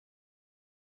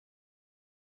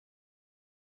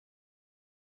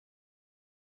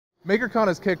MakerCon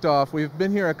has kicked off. We've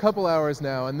been here a couple hours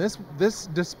now, and this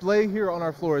display here on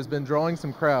our floor has been drawing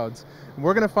some crowds. And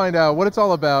we're going to find out what it's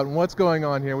all about and what's going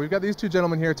on here. We've got these two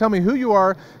gentlemen here. Tell me who you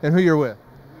are and who you're with.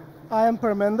 I am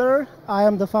Parminder. I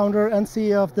am the founder and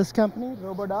CEO of this company,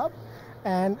 Robodub.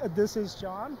 And this is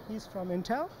John. He's from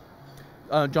Intel.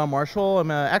 John Marshall. I'm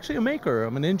actually a maker.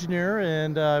 I'm an engineer,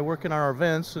 and I work in our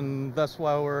events, and that's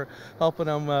why we're helping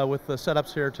them with the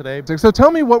setups here today. So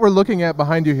tell me what we're looking at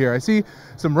behind you here. I see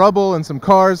some rubble and some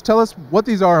cars. Tell us what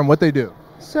these are and what they do.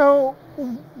 So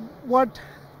what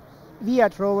we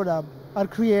at Robodub are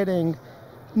creating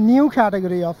new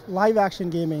category of live action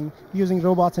gaming using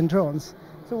robots and drones.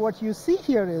 So what you see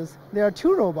here is there are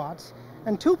two robots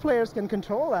and two players can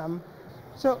control them.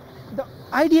 So the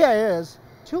idea is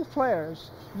two players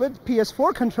with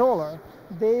PS4 controller,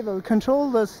 they will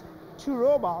control this two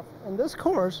robots in this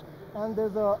course, and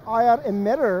there's a IR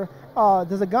emitter,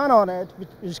 there's a gun on it, which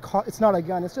is called, it's not a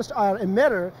gun, it's just IR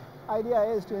emitter. Idea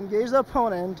is to engage the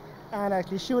opponent and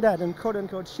actually shoot at him, quote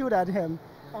unquote, shoot at him.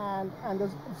 And the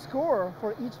score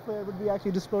for each player would be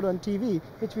actually displayed on TV,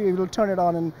 which we will turn it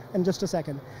on in just a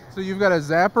second. So you've got a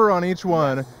zapper on each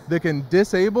one that can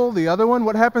disable the other one.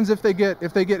 What happens if they get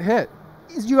hit?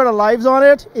 You got lives on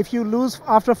it. If you lose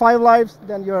after 5 lives,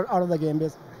 then you're out of the game.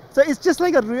 So it's just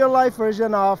like a real life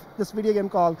version of this video game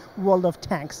called World of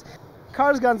Tanks.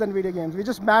 Cars, guns, and video games. We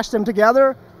just mash them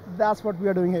together. That's what we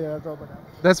are doing here at Robodub.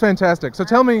 That's fantastic. So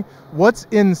tell me, what's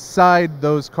inside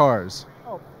those cars?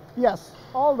 Oh, yes.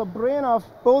 All the brain of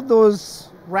both those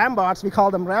Rambots, we call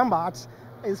them Rambots,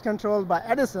 is controlled by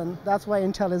Edison. That's why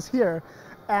Intel is here.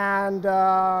 And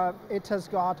it has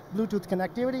got Bluetooth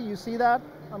connectivity. You see that?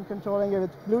 I'm controlling it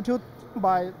with Bluetooth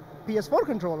by PS4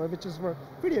 controller, which is for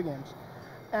video games.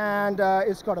 And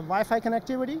it's got a Wi-Fi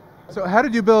connectivity. So how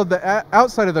did you build the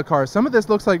outside of the car? Some of this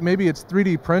looks like maybe it's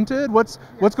 3D printed. What's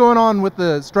going on with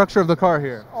the structure of the car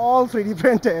here? All 3D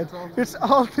printed. It's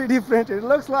all 3D printed. It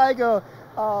looks like a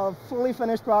fully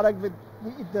finished product with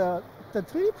the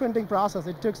 3D printing process.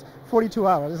 It took 42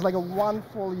 hours. It's like a one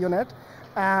full unit.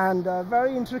 And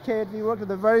very intricate. We worked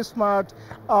with a very smart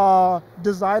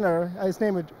designer. His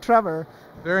name is Trevor.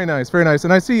 Very nice, very nice.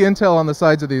 And I see Intel on the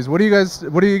sides of these. What do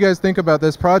you guys think about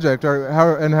this project, or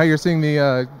how you're seeing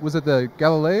the was it the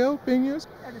Galileo being used?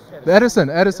 Edison.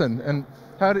 The Edison. And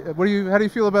how do you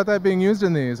feel about that being used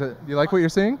in these? Do you like what you're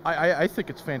seeing? I think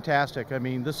it's fantastic. I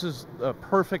mean, this is a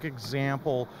perfect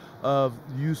example of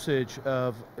usage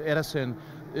of Edison.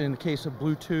 In the case of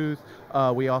Bluetooth,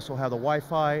 we also have the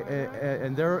Wi-Fi,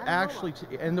 and they're actually,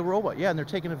 and the robot, and they're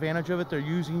taking advantage of it. They're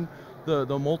using the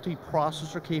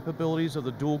multi-processor capabilities of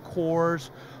the dual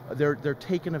cores. They're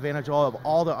taking advantage of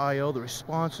all the I/O. The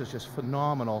response is just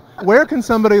phenomenal. Where can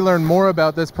somebody learn more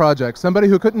about this project? Somebody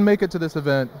who couldn't make it to this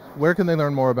event, where can they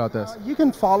learn more about this? You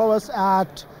can follow us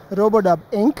at Robodub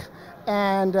Inc.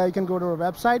 and you can go to our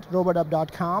website,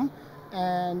 robodub.com.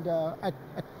 And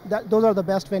those are the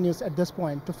best venues at this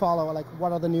point to follow, like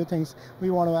what are the new things we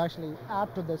want to actually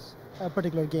add to this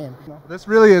particular game. This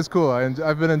really is cool, and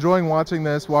I've been enjoying watching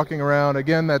this, walking around.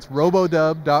 Again, that's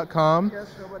robodub.com. Yes,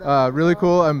 Robodub. Really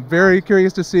cool. I'm very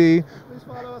curious to see. Please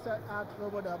follow us at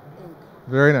Robodub Inc.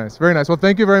 Very nice, very nice. Well,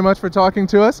 thank you very much for talking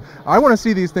to us. I want to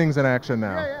see these things in action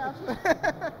now. Yeah,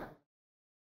 absolutely.